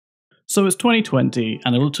So it's 2020,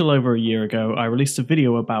 and a little over a year ago I released a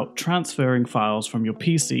video about transferring files from your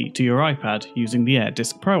PC to your iPad using the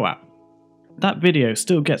AirDisk Pro app. That video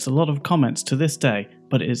still gets a lot of comments to this day,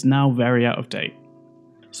 but it is now very out of date.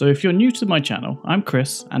 So if you're new to my channel, I'm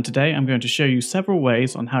Chris, and today I'm going to show you several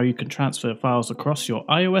ways on how you can transfer files across your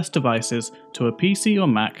iOS devices to a PC or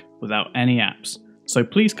Mac without any apps. So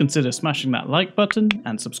please consider smashing that like button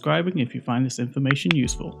and subscribing if you find this information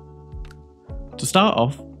useful. To start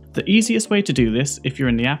off, the easiest way to do this if you're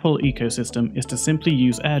in the Apple ecosystem is to simply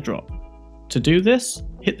use AirDrop. To do this,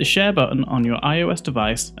 hit the share button on your iOS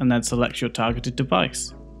device and then select your targeted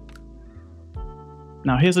device.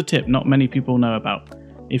 Now here's a tip not many people know about.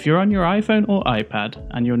 If you're on your iPhone or iPad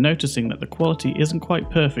and you're noticing that the quality isn't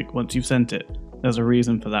quite perfect once you've sent it, there's a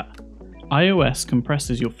reason for that. iOS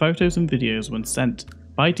compresses your photos and videos when sent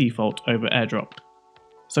by default over AirDrop.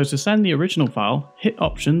 So to send the original file, hit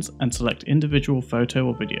Options and select individual photo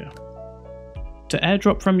or video. To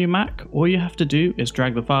AirDrop from your Mac, all you have to do is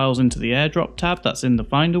drag the files into the AirDrop tab that's in the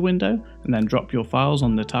Finder window and then drop your files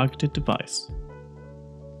on the targeted device.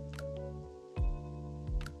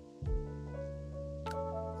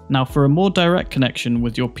 Now for a more direct connection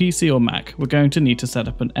with your PC or Mac, we're going to need to set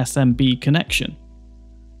up an SMB connection.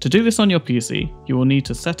 To do this on your PC, you will need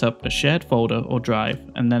to set up a shared folder or drive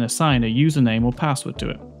and then assign a username or password to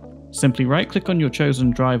it. Simply right-click on your chosen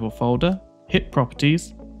drive or folder, hit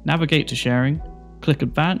Properties, navigate to Sharing, click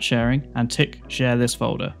Advanced Sharing and tick Share this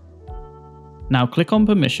folder. Now click on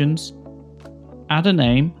Permissions, add a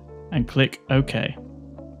name and click OK,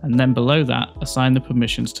 and then below that assign the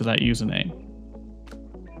permissions to that username.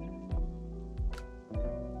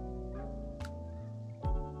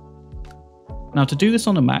 Now to do this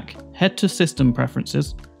on a Mac, head to System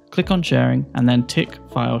Preferences, click on Sharing and then tick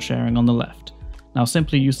File Sharing on the left. Now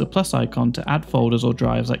simply use the plus icon to add folders or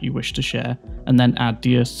drives that you wish to share and then add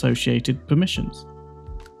the associated permissions.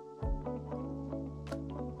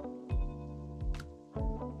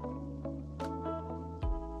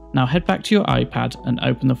 Now head back to your iPad and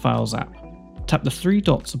open the Files app. Tap the three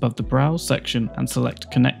dots above the Browse section and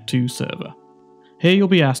select Connect to Server. Here you'll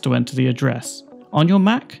be asked to enter the address. On your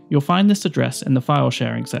Mac, you'll find this address in the file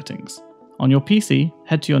sharing settings. On your PC,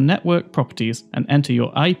 head to your network properties and enter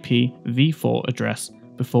your IPv4 address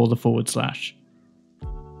before the /.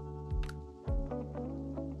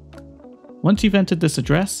 Once you've entered this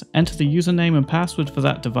address, enter the username and password for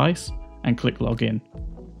that device and click Login.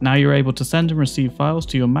 Now you're able to send and receive files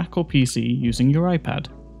to your Mac or PC using your iPad.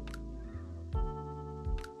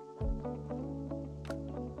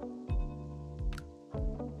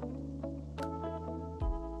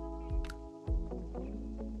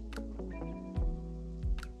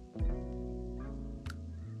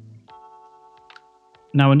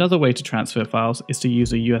 Now another way to transfer files is to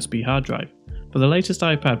use a USB hard drive. For the latest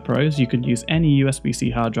iPad Pros, you can use any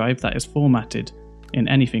USBC hard drive that is formatted in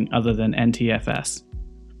anything other than NTFS.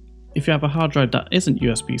 If you have a hard drive that isn't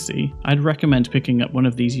USB-C, I'd recommend picking up one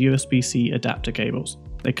of these USB-C adapter cables.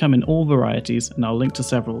 They come in all varieties and I'll link to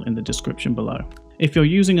several in the description below. If you're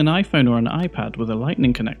using an iPhone or an iPad with a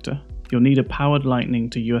Lightning connector, you'll need a powered Lightning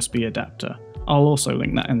to USB adapter. I'll also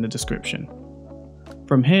link that in the description.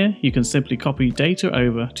 From here, you can simply copy data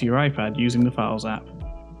over to your iPad using the Files app.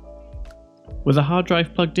 With a hard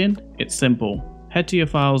drive plugged in, it's simple. Head to your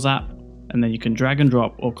Files app, and then you can drag and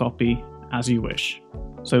drop or copy as you wish.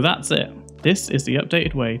 So that's it. This is the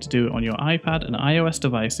updated way to do it on your iPad and iOS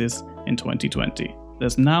devices in 2020.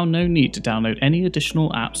 There's now no need to download any additional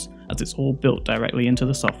apps as it's all built directly into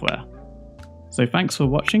the software. So thanks for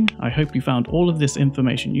watching. I hope you found all of this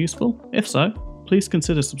information useful. If so, please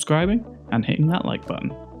consider subscribing and hitting that like button.